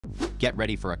Get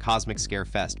ready for a cosmic scare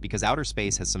fest because outer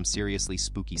space has some seriously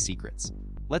spooky secrets.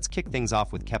 Let's kick things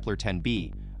off with Kepler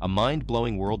 10b, a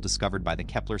mind-blowing world discovered by the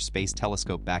Kepler Space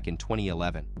Telescope back in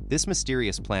 2011. This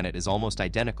mysterious planet is almost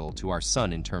identical to our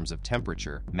Sun in terms of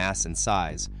temperature, mass, and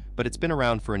size, but it's been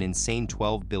around for an insane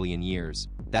 12 billion years.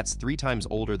 That's 3 times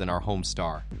older than our home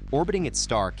star. Orbiting its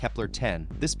star, Kepler 10,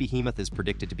 this behemoth is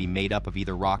predicted to be made up of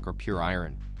either rock or pure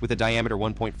iron, with a diameter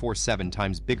 1.47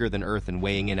 times bigger than Earth and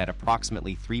weighing in at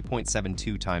approximately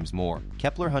 3.72 times more.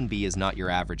 Kepler 10b is not your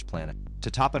average planet.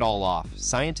 To top it all off,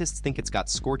 scientists think it's got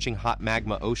scorching hot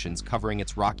magma oceans covering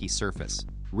its rocky surface.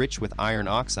 Rich with iron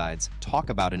oxides, talk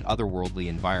about an otherworldly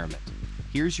environment.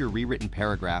 Here's your rewritten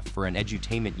paragraph for an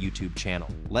edutainment YouTube channel.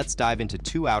 Let's dive into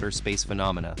 2 outer space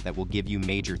phenomena that will give you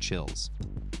major chills.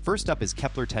 First up is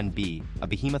Kepler 10b, a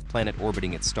behemoth planet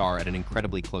orbiting its star at an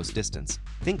incredibly close distance.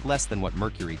 Think less than what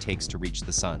Mercury takes to reach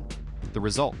the Sun. The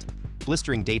result?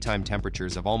 Blistering daytime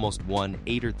temperatures of almost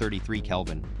 833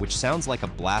 Kelvin, which sounds like a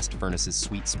blast furnace's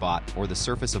sweet spot or the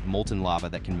surface of molten lava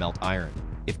that can melt iron.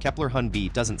 If Kepler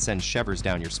 10b doesn't send shivers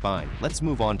down your spine, let's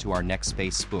move on to our next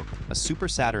space spook, a super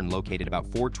Saturn located about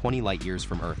 420 light-years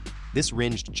from Earth. This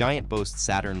ringed giant boasts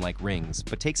Saturn-like rings,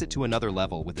 but takes it to another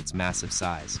level with its massive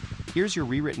size. Here's your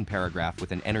rewritten paragraph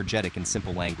with an energetic and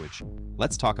simple language.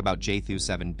 Let's talk about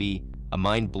J-7b, a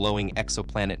mind-blowing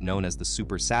exoplanet known as the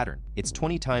Super Saturn. It's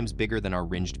 20 times bigger than our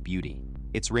ringed beauty.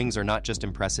 Its rings are not just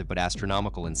impressive but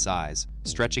astronomical in size,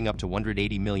 stretching up to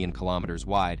 180 million kilometers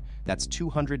wide. That's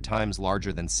 200 times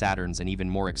larger than Saturn's and even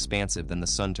more expansive than the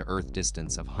Sun-to-Earth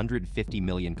distance of 150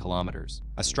 million kilometers.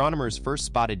 Astronomers first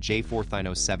spotted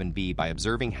J-7b by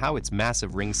observing how its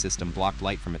massive ring system blocked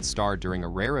light from its star during a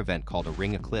rare event called a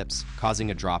ring eclipse,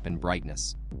 causing a drop in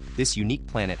brightness. This unique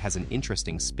planet has an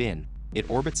interesting spin. It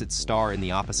orbits its star in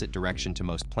the opposite direction to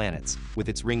most planets, with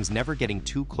its rings never getting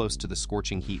too close to the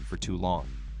scorching heat for too long.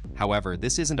 However,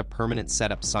 this isn't a permanent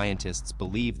setup. Scientists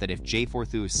believe that if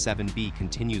J-7b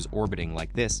continues orbiting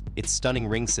like this, its stunning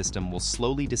ring system will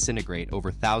slowly disintegrate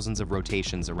over thousands of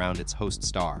rotations around its host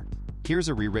star. Here's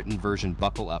a rewritten version.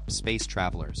 Buckle up, space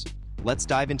travelers. Let's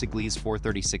dive into Gliese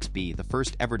 436b, the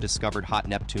first ever discovered hot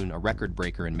Neptune, a record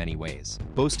breaker in many ways.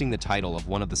 Boasting the title of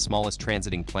one of the smallest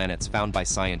transiting planets found by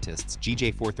scientists,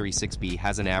 GJ 436b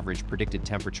has an average predicted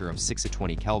temperature of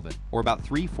 620 Kelvin, or about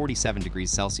 347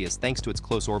 degrees Celsius thanks to its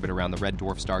close orbit around the red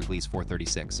dwarf star Gliese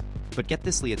 436. But get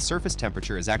this, its surface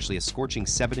temperature is actually a scorching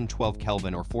 712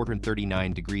 Kelvin or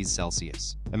 439 degrees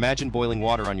Celsius. Imagine boiling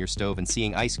water on your stove and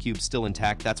seeing ice cubes still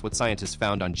intact. That's what scientists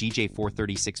found on GJ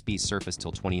 436b's surface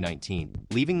till 2019.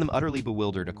 Leaving them utterly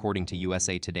bewildered, according to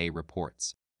USA Today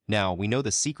reports. Now, we know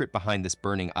the secret behind this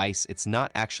burning ice. It's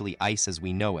not actually ice as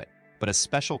we know it, but a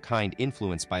special kind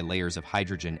influenced by layers of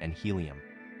hydrogen and helium.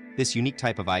 This unique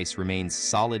type of ice remains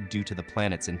solid due to the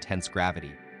planet's intense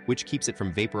gravity, which keeps it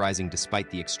from vaporizing despite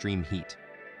the extreme heat.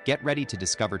 Get ready to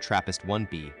discover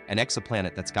TRAPPIST-1b, an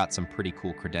exoplanet that's got some pretty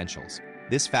cool credentials.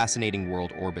 This fascinating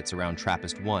world orbits around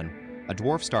TRAPPIST-1, a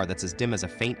dwarf star that's as dim as a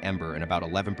faint ember and about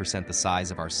 11% the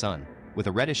size of our Sun. With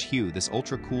a reddish hue, this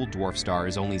ultra-cool dwarf star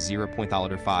is only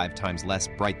 0.05 times less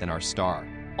bright than our star,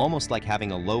 almost like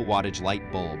having a low-wattage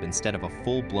light bulb instead of a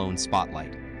full-blown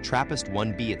spotlight.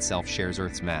 TRAPPIST-1b itself shares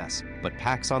Earth's mass, but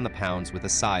packs on the pounds with a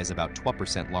size about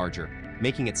 12% larger,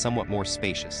 making it somewhat more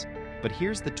spacious. But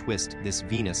here's the twist: this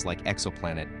Venus-like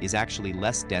exoplanet is actually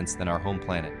less dense than our home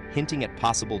planet, hinting at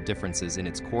possible differences in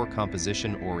its core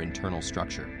composition or internal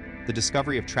structure. The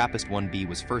discovery of TRAPPIST-1b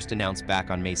was first announced back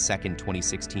on May 2,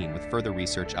 2016, with further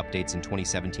research updates in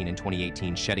 2017 and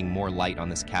 2018 shedding more light on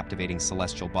this captivating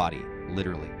celestial body,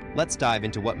 literally. Let's dive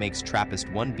into what makes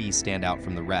TRAPPIST-1b stand out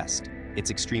from the rest: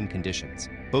 its extreme conditions.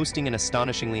 Boasting an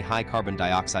astonishingly high carbon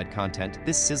dioxide content,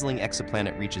 this sizzling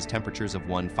exoplanet reaches temperatures of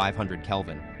 500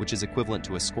 Kelvin, which is equivalent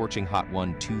to a scorching hot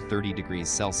 230 degrees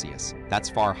Celsius. That's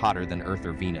far hotter than Earth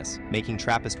or Venus, making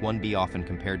TRAPPIST-1b often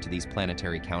compared to these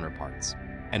planetary counterparts.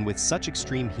 And with such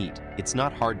extreme heat, it's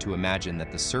not hard to imagine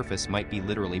that the surface might be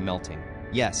literally melting.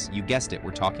 Yes, you guessed it,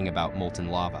 we're talking about molten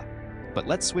lava. But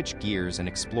let's switch gears and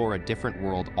explore a different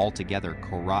world altogether: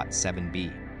 Korat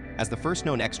 7b. As the first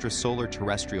known extrasolar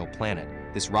terrestrial planet,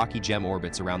 this rocky gem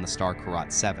orbits around the star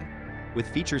Korat 7. With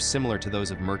features similar to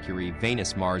those of Mercury,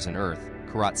 Venus, Mars, and Earth,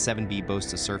 Korat 7b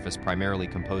boasts a surface primarily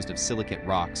composed of silicate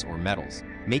rocks or metals,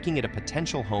 making it a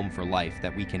potential home for life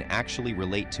that we can actually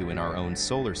relate to in our own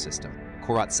solar system.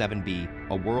 Korat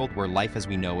 7b, a world where life as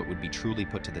we know it would be truly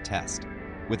put to the test.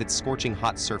 With its scorching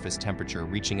hot surface temperature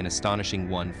reaching an astonishing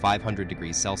 500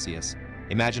 degrees Celsius,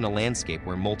 imagine a landscape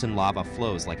where molten lava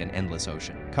flows like an endless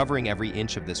ocean, covering every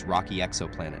inch of this rocky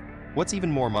exoplanet. What's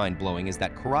even more mind-blowing is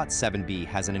that Korat 7b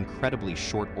has an incredibly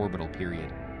short orbital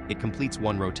period. It completes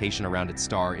one rotation around its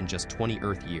star in just 20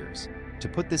 Earth years. To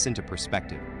put this into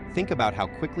perspective, think about how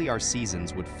quickly our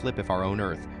seasons would flip if our own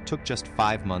Earth took just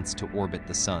 5 months to orbit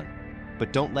the Sun.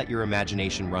 But don't let your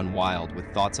imagination run wild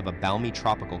with thoughts of a balmy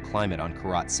tropical climate on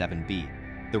Karat 7b.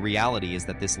 The reality is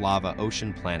that this lava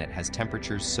ocean planet has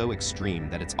temperatures so extreme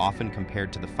that it's often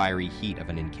compared to the fiery heat of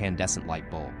an incandescent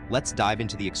light bulb. Let's dive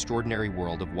into the extraordinary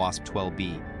world of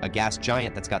WASP-12b, a gas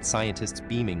giant that's got scientists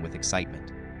beaming with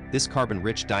excitement. This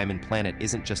carbon-rich diamond planet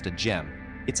isn't just a gem,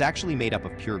 it's actually made up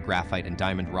of pure graphite and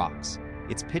diamond rocks.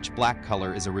 Its pitch-black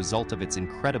color is a result of its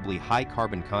incredibly high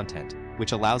carbon content,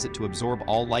 which allows it to absorb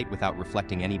all light without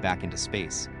reflecting any back into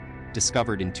space.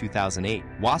 Discovered in 2008,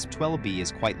 WASP-12b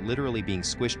is quite literally being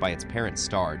squished by its parent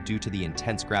star due to the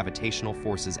intense gravitational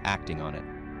forces acting on it.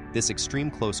 This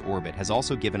extreme close orbit has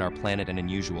also given our planet an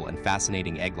unusual and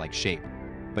fascinating egg-like shape.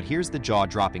 But here's the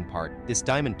jaw-dropping part. This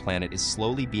diamond planet is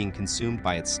slowly being consumed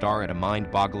by its star at a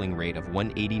mind-boggling rate of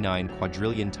 189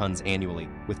 quadrillion tons annually,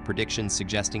 with predictions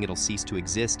suggesting it'll cease to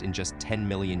exist in just 10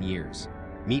 million years.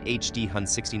 Meet HD Hun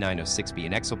 6906b,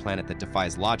 an exoplanet that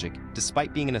defies logic.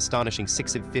 Despite being an astonishing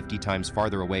 650 times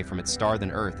farther away from its star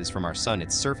than Earth is from our Sun,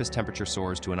 its surface temperature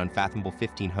soars to an unfathomable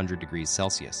 1500 degrees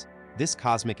Celsius. This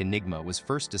cosmic enigma was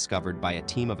first discovered by a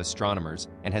team of astronomers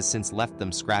and has since left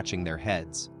them scratching their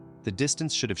heads. The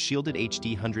distance should have shielded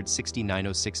HD Hun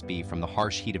 6906b from the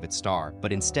harsh heat of its star,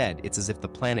 but instead it's as if the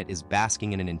planet is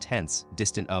basking in an intense,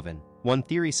 distant oven. One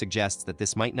theory suggests that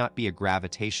this might not be a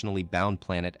gravitationally bound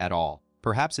planet at all.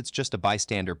 Perhaps it's just a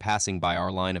bystander passing by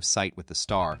our line of sight with the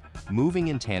star, moving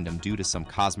in tandem due to some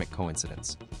cosmic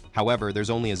coincidence. However,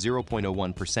 there's only a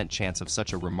 0.01% chance of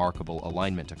such a remarkable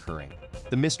alignment occurring.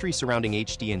 The mystery surrounding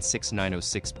HD Hun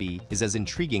 6906b is as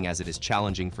intriguing as it is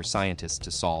challenging for scientists to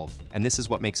solve, and this is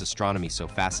what makes astronomy so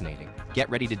fascinating. Get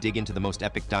ready to dig into the most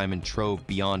epic diamond trove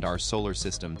beyond our solar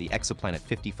system, the exoplanet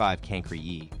 55 Cancri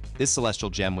E. This celestial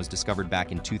gem was discovered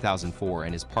back in 2004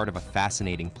 and is part of a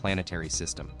fascinating planetary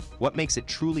system. What makes it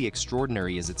truly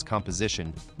extraordinary is its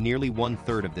composition. Nearly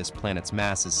 1/3 of this planet's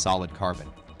mass is solid carbon,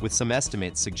 with some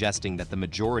estimates suggesting that the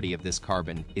majority of this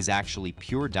carbon is actually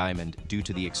pure diamond due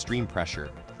to the extreme pressure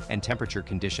and temperature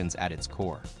conditions at its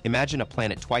core. Imagine a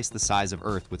planet twice the size of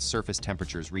Earth with surface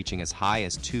temperatures reaching as high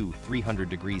as 200-300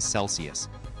 degrees Celsius.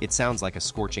 It sounds like a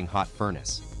scorching hot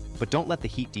furnace. But don't let the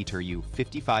heat deter you.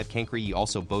 55 Cancri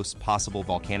also boasts possible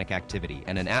volcanic activity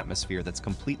and an atmosphere that's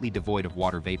completely devoid of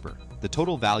water vapor. The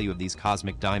total value of these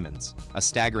cosmic diamonds, a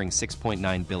staggering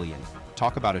 6.9 billion.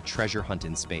 Talk about a treasure hunt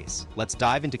in space. Let's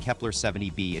dive into Kepler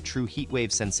 70b, a true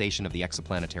heatwave sensation of the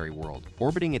exoplanetary world.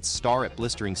 Orbiting its star at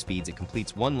blistering speeds, it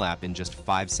completes one lap in just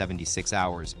 576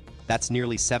 hours. That's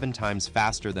nearly 7 times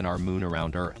faster than our moon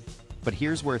around Earth. But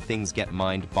here's where things get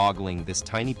mind-boggling. This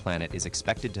tiny planet is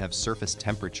expected to have surface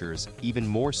temperatures even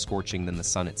more scorching than the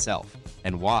Sun itself.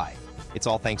 And why? It's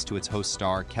all thanks to its host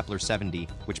star, Kepler 70,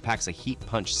 which packs a heat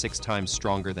punch 6 times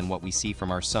stronger than what we see from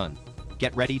our Sun.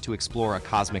 Get ready to explore a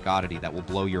cosmic oddity that will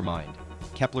blow your mind.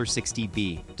 Kepler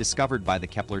 60b, discovered by the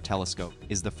Kepler telescope,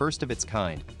 is the first of its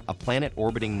kind, a planet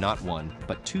orbiting not one,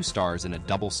 but 2 stars in a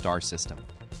double star system.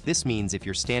 This means if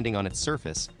you're standing on its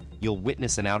surface, you'll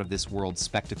witness an out-of-this-world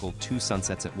spectacle, 2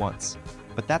 sunsets at once.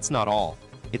 But that's not all.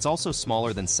 It's also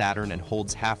smaller than Saturn and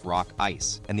holds half rock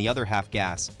ice and the other half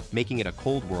gas, making it a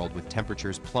cold world with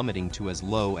temperatures plummeting to as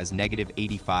low as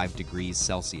 -85 degrees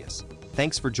Celsius.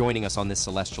 Thanks for joining us on this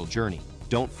celestial journey.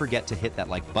 Don't forget to hit that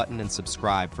like button and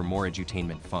subscribe for more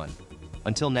edutainment fun.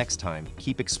 Until next time,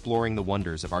 keep exploring the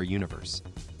wonders of our universe.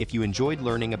 If you enjoyed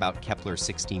learning about Kepler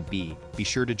 16b, be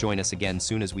sure to join us again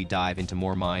soon as we dive into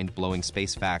more mind-blowing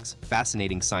space facts,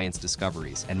 fascinating science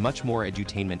discoveries, and much more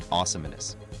edutainment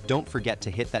awesomeness. Don't forget to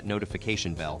hit that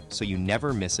notification bell so you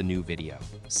never miss a new video.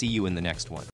 See you in the next one.